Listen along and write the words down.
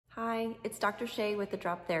Hi, it's Dr. Shea with the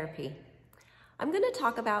Drop Therapy. I'm going to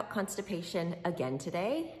talk about constipation again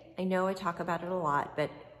today. I know I talk about it a lot, but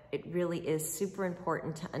it really is super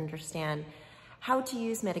important to understand how to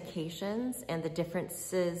use medications and the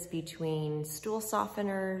differences between stool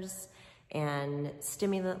softeners and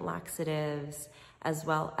stimulant laxatives, as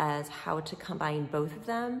well as how to combine both of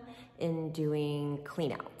them in doing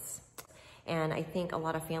cleanouts. And I think a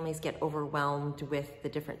lot of families get overwhelmed with the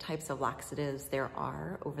different types of laxatives there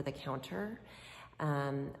are over the counter.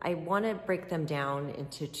 I want to break them down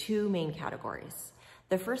into two main categories.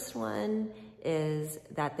 The first one is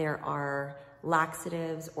that there are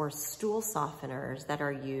laxatives or stool softeners that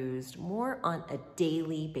are used more on a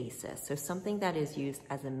daily basis. So something that is used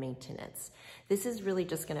as a maintenance. This is really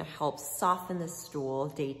just going to help soften the stool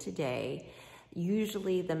day to day.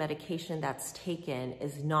 Usually the medication that's taken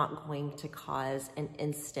is not going to cause an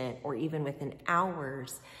instant or even within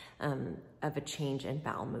hours of a change in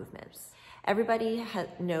bowel movements. Everybody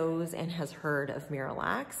knows and has heard of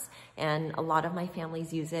Miralax, and a lot of my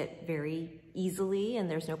families use it very easily and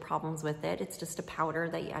there's no problems with it. It's just a powder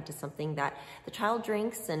that you add to something that the child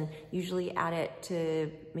drinks, and usually add it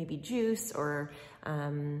to maybe juice or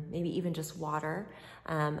maybe even just water.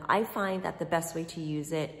 I find that the best way to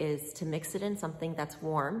use it is to mix it in something that's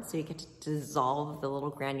warm, so you get to dissolve the little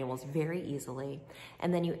granules very easily.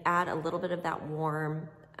 And then you add a little bit of that warm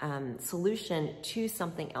solution to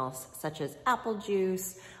something else, such as apple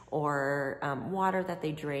juice or water that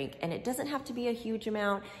they drink. And it doesn't have to be a huge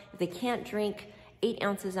amount. If they can't drink 8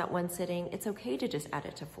 ounces at one sitting, it's okay to just add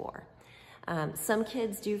it to 4. Some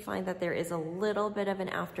kids do find that there is a little bit of an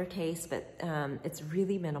aftertaste, but it's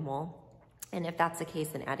really minimal. And if that's the case,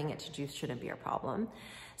 then adding it to juice shouldn't be a problem.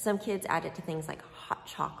 Some kids add it to things like hot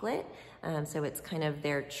chocolate. So it's kind of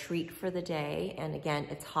their treat for the day. And again,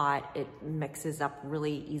 it's hot, it mixes up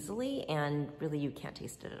really easily, and really you can't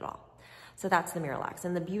taste it at all. So that's the Miralax.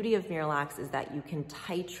 And the beauty of Miralax is that you can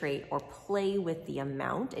titrate or play with the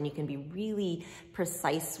amount, and you can be really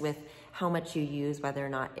precise with how much you use, whether or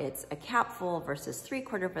not it's a capful versus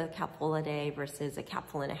 3/4 of a capful a day versus a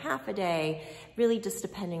capful and a half a day, really just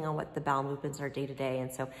depending on what the bowel movements are day to day.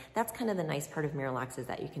 And so that's kind of the nice part of Miralax, is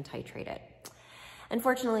that you can titrate it.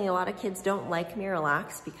 Unfortunately, a lot of kids don't like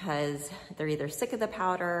Miralax because they're either sick of the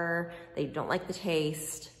powder, they don't like the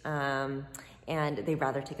taste, and they'd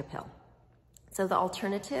rather take a pill. So the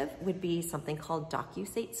alternative would be something called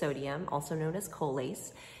docusate sodium, also known as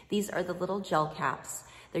Colace. These are the little gel caps.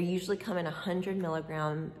 They usually come in 100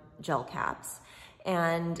 milligram gel caps.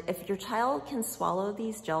 And if your child can swallow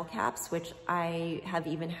these gel caps, which I have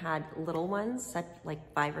even had little ones at like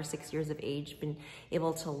 5 or 6 years of age, been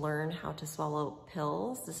able to learn how to swallow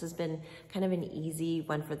pills. This has been kind of an easy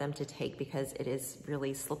one for them to take because it is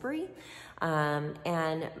really slippery.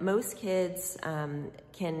 And most kids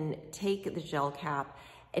can take the gel cap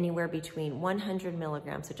anywhere between 100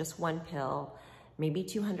 milligrams, so just one pill, maybe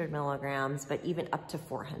 200 milligrams, but even up to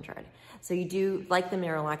 400. So you do, like the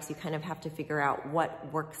Miralax, you kind of have to figure out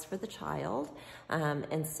what works for the child.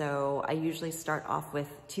 And so I usually start off with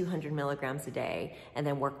 200 milligrams a day and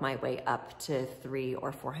then work my way up to 300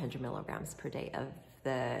 or 400 milligrams per day of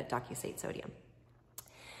the docusate sodium.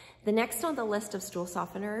 The next on the list of stool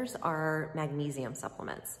softeners are magnesium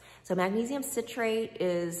supplements. So magnesium citrate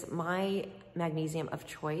is my magnesium of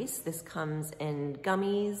choice. This comes in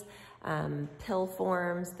gummies, pill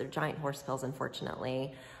forms, they're giant horse pills,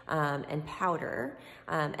 unfortunately, and powder.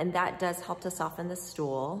 And that does help to soften the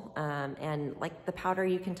stool. And like the powder,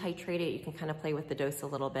 you can titrate it, you can kind of play with the dose a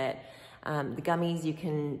little bit. The gummies, you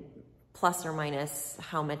can plus or minus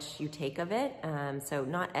how much you take of it. So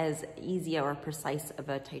not as easy or precise of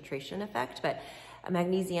a titration effect, but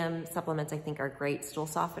magnesium supplements I think are great stool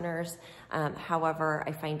softeners. However,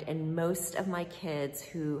 I find in most of my kids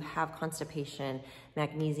who have constipation,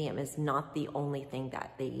 magnesium is not the only thing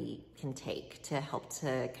that they can take to help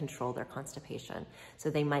to control their constipation. So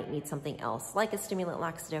they might need something else, like a stimulant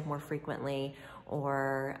laxative more frequently,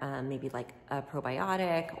 or maybe like a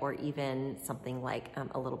probiotic, or even something like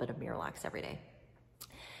a little bit of Miralax every day.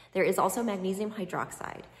 There is also magnesium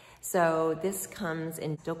hydroxide. So this comes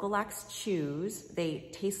in Colace chews. They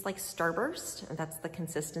taste like Starburst, and that's the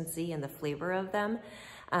consistency and the flavor of them.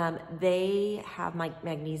 They have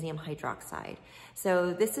magnesium hydroxide.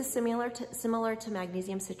 So this is similar to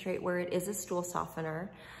magnesium citrate, where it is a stool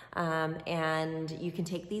softener. And you can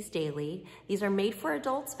take these daily. These are made for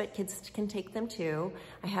adults, but kids can take them too.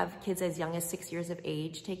 I have kids as young as 6 years of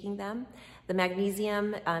age taking them. The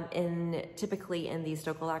magnesium typically in these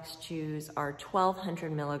Colace chews are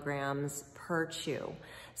 1,200 milligrams per chew.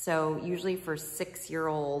 So usually for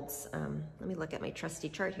 6-year-olds, let me look at my trusty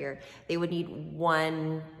chart here, they would need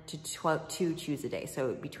 1 to 2 chews a day.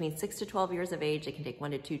 So between 6 to 12 years of age, they can take 1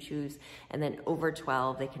 to 2 chews, and then over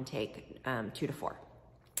 12, they can take 2 to 4.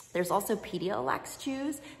 There's also pedialax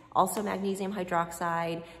chews, also magnesium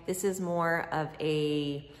hydroxide. This is more of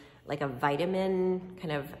like a vitamin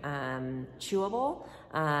kind of chewable.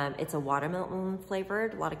 It's a watermelon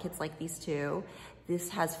flavored. A lot of kids like these too. This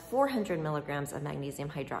has 400 milligrams of magnesium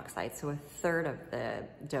hydroxide, so 1/3 of the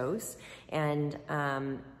dose. And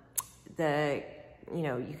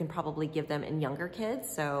you can probably give them in younger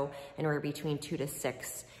kids. So anywhere between 2 to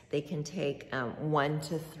 6, they can take 1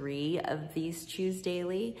 to 3 of these chews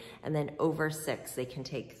daily, and then over 6, they can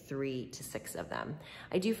take 3 to 6 of them.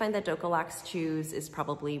 I do find that Colace chews is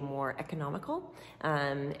probably more economical,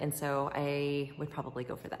 and so I would probably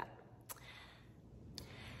go for that.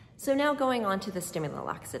 So now going on to the stimulant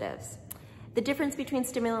laxatives. The difference between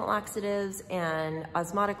stimulant laxatives and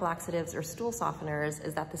osmotic laxatives or stool softeners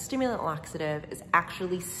is that the stimulant laxative is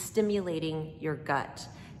actually stimulating your gut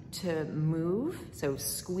to move, so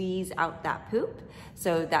squeeze out that poop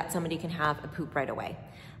so that somebody can have a poop right away.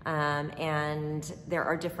 And there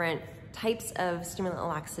are different types of stimulant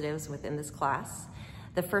laxatives within this class.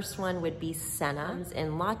 The first one would be senna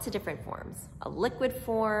in lots of different forms. A liquid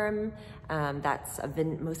form,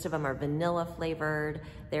 most of them are vanilla flavored.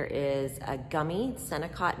 There is a gummy, Senna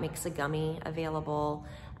makes a gummy available.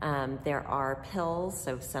 There are pills,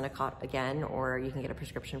 so Senna again, or you can get a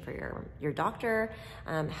prescription for your doctor,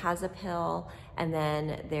 has a pill. And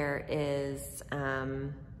then there is,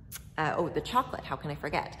 the chocolate, how can I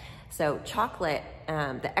forget? So chocolate,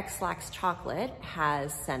 the X-Lax chocolate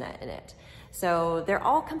has Senna in it. So they're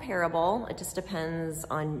all comparable. It just depends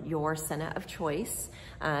on your Senna of choice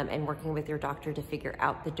and working with your doctor to figure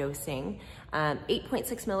out the dosing.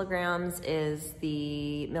 8.6 milligrams is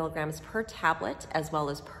the milligrams per tablet as well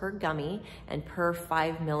as per gummy and per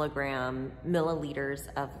 5 milliliters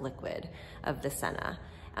of liquid of the Senna.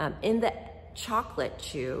 In the chocolate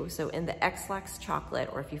chew, so in the X-Lax chocolate,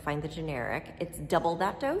 or if you find the generic, it's double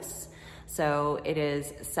that dose. So it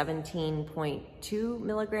is 17.2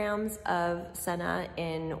 milligrams of Senna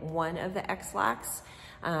in one of the X-Lax.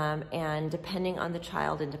 And depending on the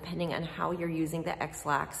child and depending on how you're using the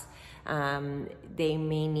X-Lax, they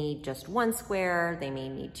may need just 1 square, they may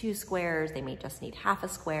need 2 squares, they may just need half a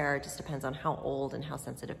square. It just depends on how old and how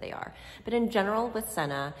sensitive they are. But in general with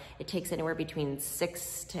Senna, it takes anywhere between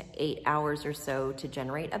 6 to 8 hours or so to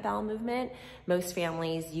generate a bowel movement. Most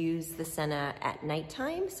families use the Senna at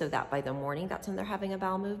nighttime, so that by the morning, that's when they're having a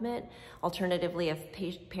bowel movement. Alternatively, if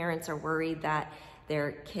parents are worried that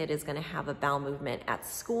their kid is gonna have a bowel movement at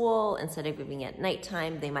school, instead of giving it at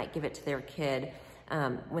nighttime, they might give it to their kid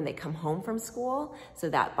when they come home from school, so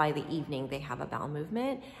that by the evening they have a bowel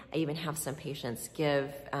movement. I even have some patients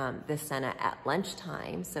give the Senna at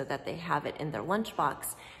lunchtime so that they have it in their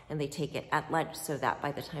lunchbox and they take it at lunch so that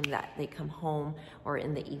by the time that they come home or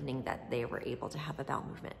in the evening that they were able to have a bowel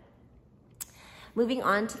movement. Moving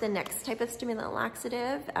on to the next type of stimulant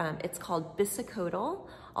laxative, it's called bisacotyl,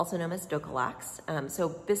 also known as Colace. So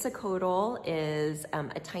bisacotyl is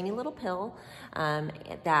a tiny little pill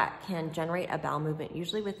that can generate a bowel movement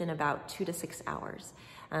usually within about 2 to 6 hours.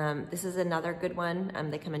 This is another good one.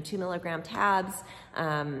 They come in 2 milligram tabs.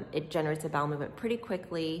 It generates a bowel movement pretty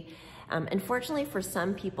quickly. Unfortunately, for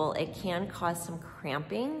some people, it can cause some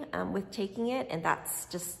cramping with taking it, and that's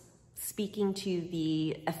just speaking to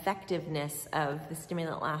the effectiveness of the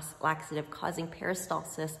stimulant laxative causing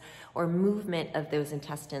peristalsis or movement of those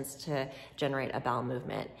intestines to generate a bowel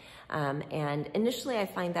movement. And initially I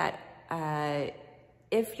find that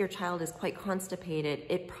if your child is quite constipated,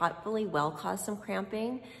 it probably will cause some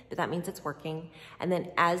cramping, but that means it's working. And then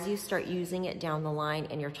as you start using it down the line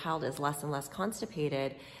and your child is less and less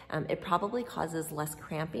constipated, it probably causes less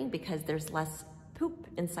cramping because there's less poop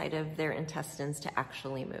inside of their intestines to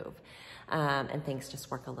actually move. And things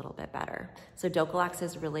just work a little bit better. So Colace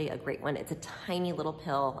is really a great one. It's a tiny little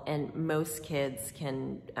pill and most kids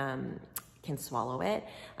can swallow it.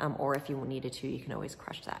 Or if you needed to, you can always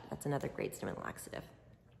crush that. That's another great stimulant laxative.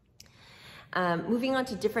 Moving on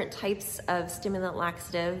to different types of stimulant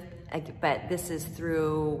laxative, but this is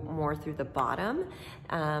more through the bottom.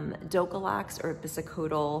 Colace or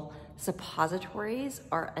bisacotyl Suppositories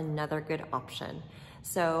are another good option.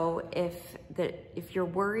 So if you're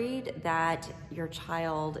worried that your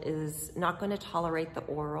child is not going to tolerate the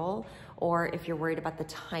oral, or if you're worried about the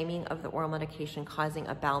timing of the oral medication causing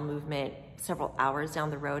a bowel movement several hours down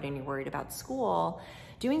the road and you're worried about school,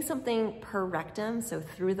 doing something per rectum, so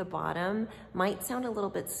through the bottom, might sound a little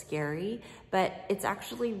bit scary, but it's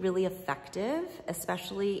actually really effective,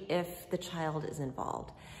 especially if the child is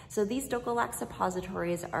involved. So these DOWN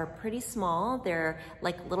suppositories are pretty small. They're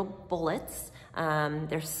like little bullets.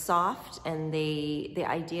 They're soft, and the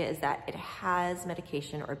idea is that it has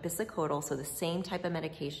medication or bisacotyl, so the same type of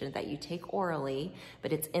medication that you take orally,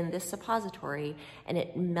 but it's in this suppository, and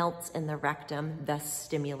it melts in the rectum, thus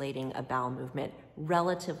stimulating a bowel movement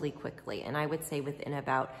relatively quickly. And I would say within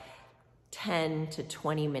about 10 to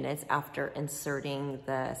 20 minutes after inserting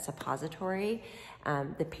the suppository,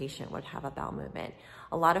 the patient would have a bowel movement.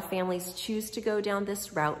 A lot of families choose to go down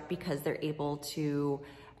this route because they're able to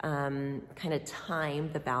kind of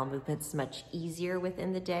time the bowel movements much easier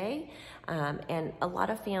within the day. And a lot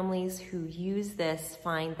of families who use this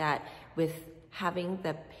find that with having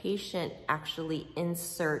the patient actually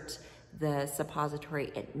insert the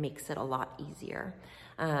suppository, it makes it a lot easier.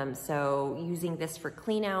 So using this for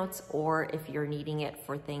cleanouts, or if you're needing it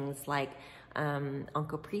for things like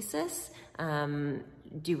encopresis,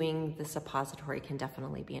 doing the suppository can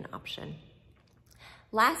definitely be an option.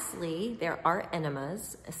 Lastly, there are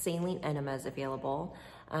enemas, saline enemas available.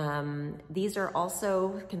 These are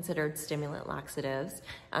also considered stimulant laxatives.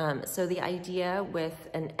 So the idea with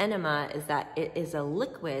an enema is that it is a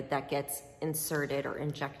liquid that gets inserted or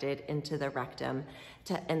injected into the rectum,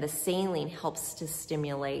 and the saline helps to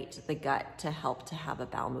stimulate the gut to help to have a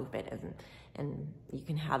bowel movement, and you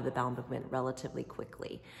can have the bowel movement relatively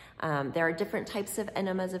quickly. There are different types of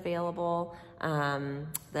enemas available.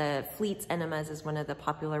 The Fleet's enemas is one of the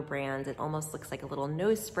popular brands. It almost looks like a little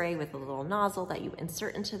nose spray with a little nozzle that you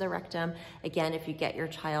insert into the rectum. Again, if you get your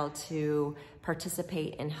child to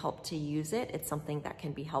participate and help to use it, it's something that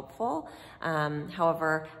can be helpful.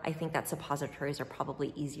 However, I think that suppositories are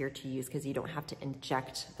probably easier to use because you don't have to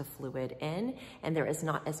inject the fluid in, and there is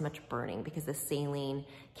not as much burning because the saline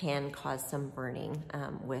can cause some burning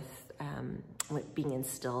with being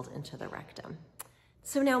instilled into the rectum.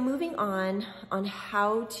 So now moving on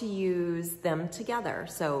how to use them together.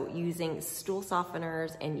 So using stool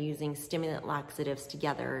softeners and using stimulant laxatives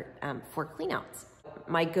together for cleanouts.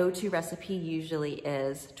 My go-to recipe usually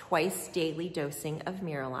is twice daily dosing of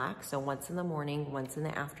Miralax, so once in the morning, once in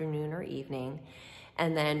the afternoon or evening,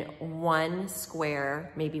 and then 1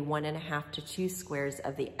 square, maybe 1.5 to 2 squares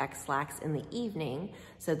of the X-Lax in the evening,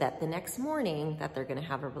 so that the next morning that they're gonna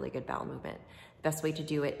have a really good bowel movement. The best way to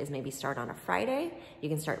do it is maybe start on a Friday. You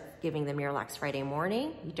can start giving the Miralax Friday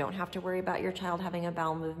morning. You don't have to worry about your child having a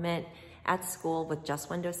bowel movement at school with just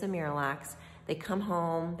 1 dose of Miralax. They come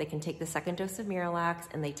home, they can take the 2nd dose of Miralax,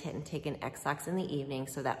 and they take an X-Lax in the evening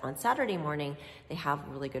so that on Saturday morning, they have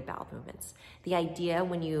really good bowel movements. The idea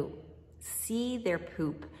when you see their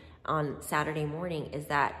poop on Saturday morning is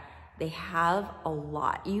that they have a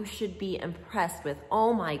lot. You should be impressed with,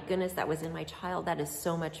 oh my goodness, that was in my child. That is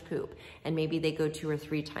so much poop. And maybe they go 2 or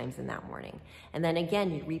 3 times in that morning. And then again,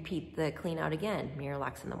 you repeat the clean out again.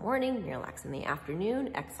 Miralax in the morning, Miralax in the afternoon,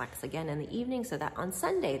 X-Lax again in the evening, so that on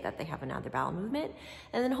Sunday that they have another bowel movement.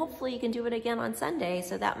 And then hopefully you can do it again on Sunday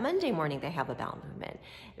so that Monday morning they have a bowel movement.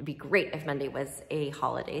 It'd be great if Monday was a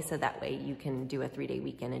holiday, so that way you can do a 3-day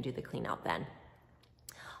weekend and do the clean out then.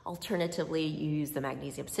 Alternatively, you use the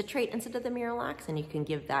magnesium citrate instead of the Miralax, and you can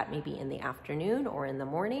give that maybe in the afternoon or in the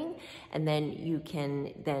morning, and then you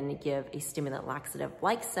can then give a stimulant laxative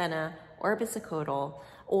like senna or bisacotyl,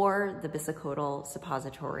 or the bisacotyl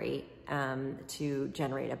suppository to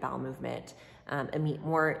generate a bowel movement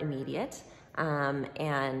more immediate,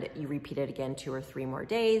 and you repeat it again 2 or 3 more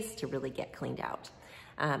days to really get cleaned out.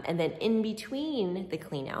 And then in between the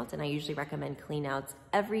clean outs, and I usually recommend clean outs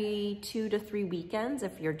every 2 to 3 weekends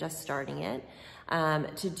if you're just starting it,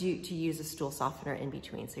 to use a stool softener in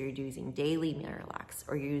between. So you're using daily Miralax,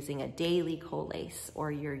 or you're using a daily Colace,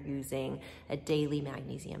 or you're using a daily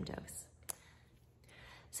magnesium dose.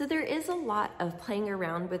 So there is a lot of playing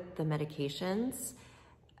around with the medications,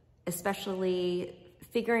 especially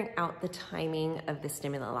figuring out the timing of the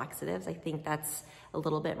stimulant laxatives. I think that's a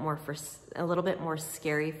little bit more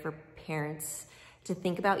scary for parents to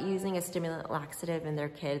think about using a stimulant laxative in their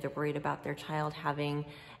kid. They're worried about their child having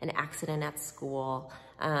an accident at school.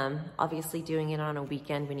 Obviously doing it on a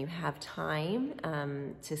weekend when you have time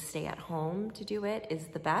to stay at home to do it is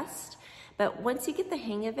the best. But once you get the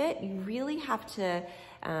hang of it, you really have to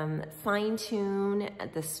fine tune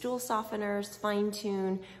the stool softeners, fine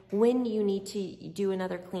tune when you need to do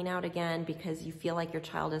another clean out again because you feel like your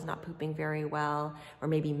child is not pooping very well or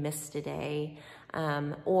maybe missed a day.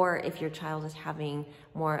 Or if your child is having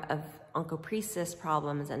more of encopresis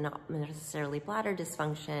problems and not necessarily bladder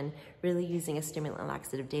dysfunction, really using a stimulant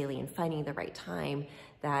laxative daily and finding the right time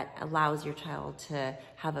that allows your child to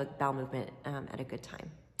have a bowel movement at a good time.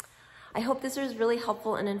 I hope this was really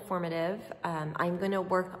helpful and informative. I'm going to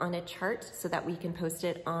work on a chart so that we can post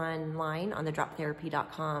it online on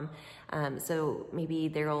thedroptherapy.com. So maybe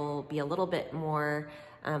there'll be a little bit more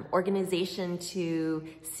organization to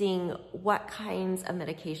seeing what kinds of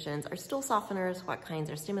medications are stool softeners, what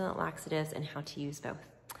kinds are stimulant laxatives, and how to use both.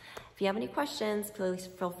 If you have any questions, please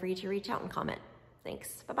feel free to reach out and comment.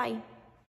 Thanks. Bye-bye.